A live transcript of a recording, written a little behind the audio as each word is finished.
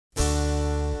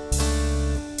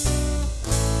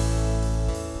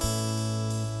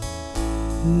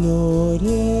Lord,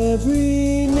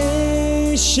 every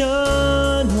nation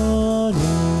on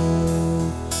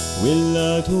earth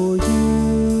will adore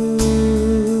you.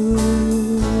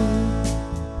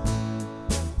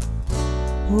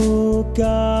 Oh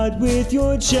God, with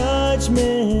your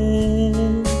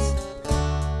judgment,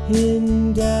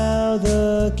 endow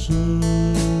the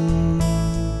King,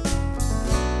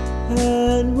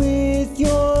 and with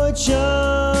your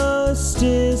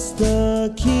justice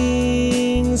the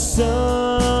King's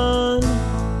Son.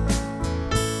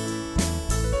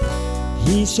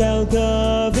 He shall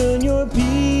govern your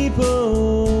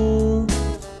people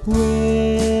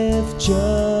with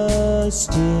justice,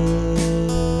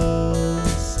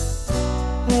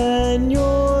 and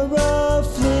your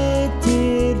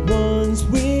afflicted ones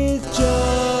with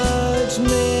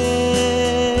judgment.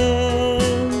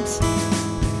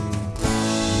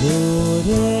 Lord,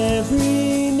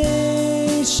 every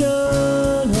nation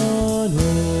on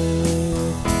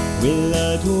earth will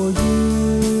adore you.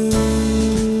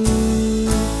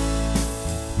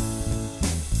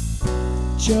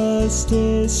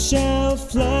 Justice shall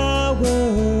flower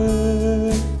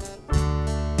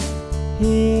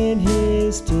in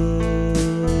his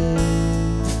days,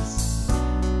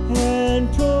 and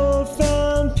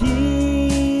profound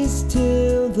peace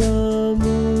till the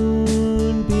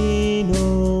moon be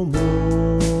no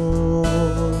more.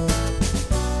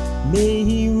 May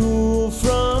he rule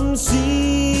from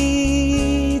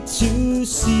sea to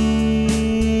sea,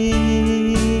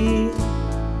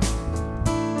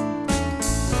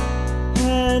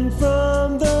 and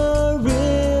from the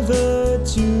river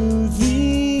to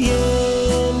the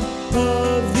end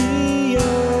of the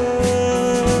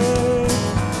earth.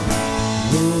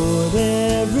 Lord,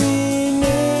 every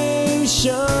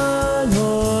nation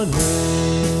on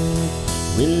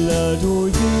earth will adore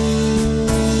you.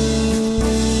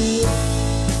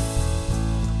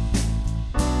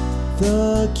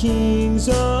 The kings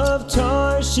of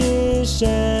Tarshish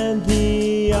and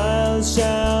the isles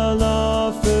shall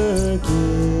offer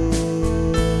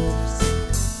gifts.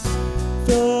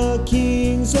 The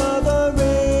kings of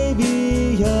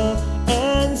Arabia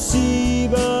and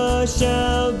Seba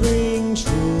shall bring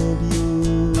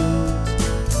tribute.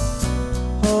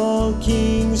 All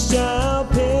kings shall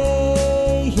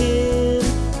pay him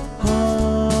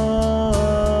homage.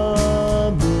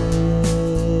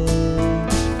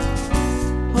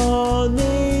 All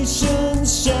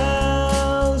nations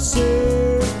shall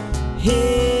serve him.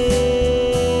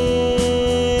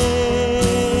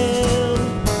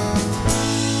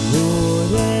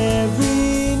 Lord,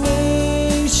 every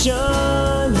nation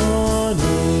on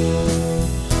earth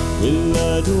will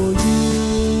adore you.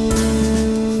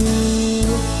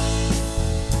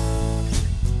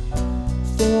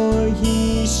 For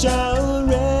he shall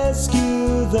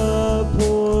rescue the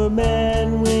poor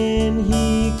man when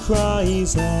he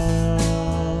cries out,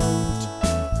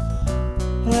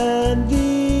 and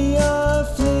the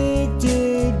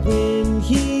afflicted when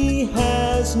he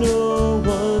has no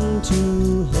one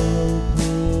to help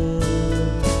him.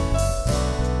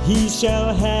 He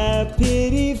shall have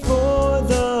pity